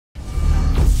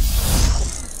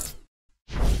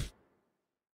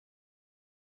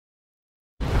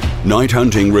Night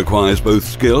hunting requires both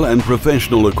skill and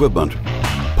professional equipment.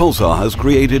 Pulsar has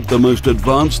created the most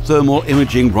advanced thermal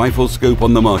imaging rifle scope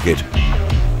on the market.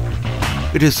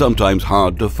 It is sometimes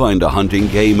hard to find a hunting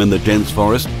game in the dense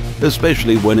forest,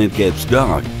 especially when it gets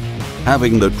dark.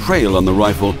 Having the trail on the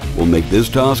rifle will make this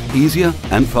task easier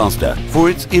and faster.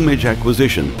 For its image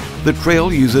acquisition, the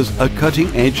trail uses a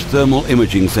cutting-edge thermal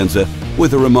imaging sensor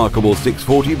with a remarkable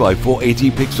 640 by 480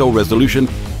 pixel resolution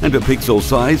and a pixel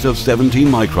size of 17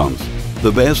 microns.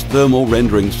 The best thermal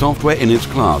rendering software in its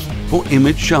class for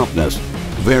image sharpness,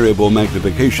 variable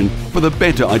magnification for the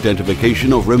better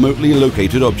identification of remotely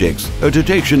located objects. A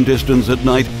detection distance at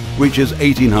night reaches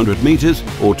 1800 meters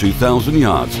or 2000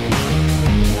 yards.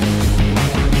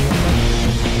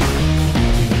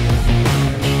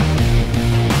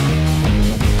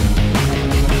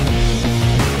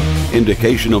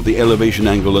 Indication of the elevation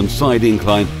angle and side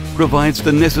incline provides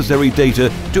the necessary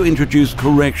data to introduce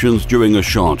corrections during a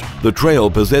shot. The trail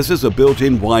possesses a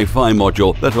built-in Wi-Fi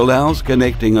module that allows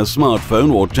connecting a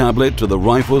smartphone or tablet to the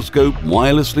rifle scope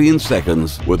wirelessly in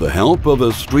seconds with the help of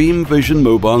a Stream Vision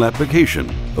mobile application,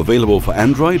 available for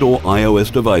Android or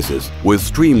iOS devices. With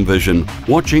Stream Vision,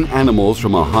 watching animals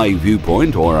from a high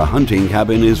viewpoint or a hunting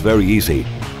cabin is very easy.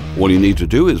 All you need to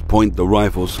do is point the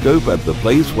rifle scope at the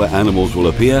place where animals will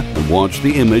appear and watch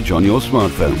the image on your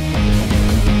smartphone.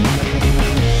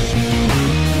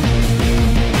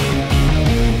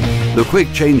 The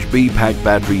Quick Change B-Pack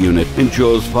battery unit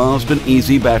ensures fast and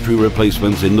easy battery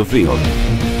replacements in the field.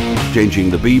 Changing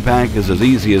the B-Pack is as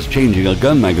easy as changing a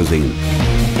gun magazine.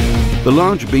 The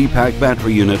large B-Pack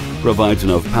battery unit provides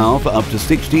enough power for up to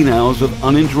 16 hours of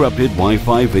uninterrupted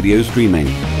Wi-Fi video streaming.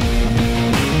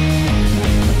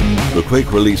 The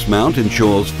quick release mount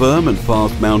ensures firm and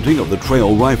fast mounting of the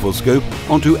trail rifle scope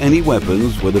onto any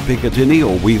weapons with a Picatinny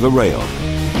or Weaver rail.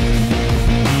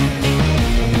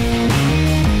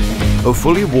 A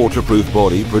fully waterproof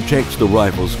body protects the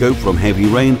rifle scope from heavy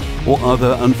rain or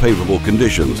other unfavorable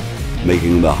conditions,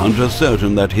 making the hunter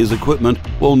certain that his equipment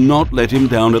will not let him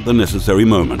down at the necessary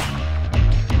moment.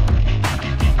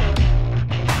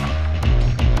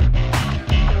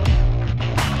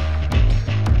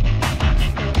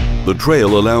 The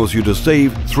trail allows you to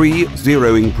save 3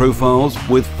 zeroing profiles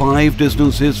with 5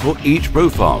 distances for each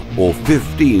profile, or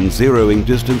 15 zeroing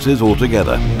distances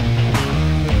altogether.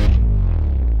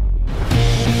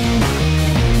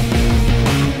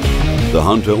 The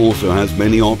hunter also has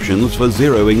many options for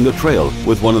zeroing the trail,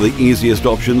 with one of the easiest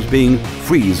options being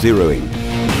free zeroing.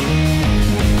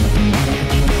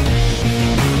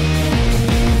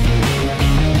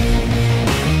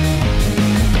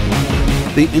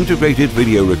 The integrated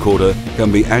video recorder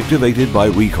can be activated by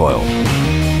recoil.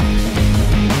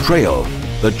 Trail,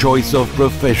 the choice of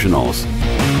professionals.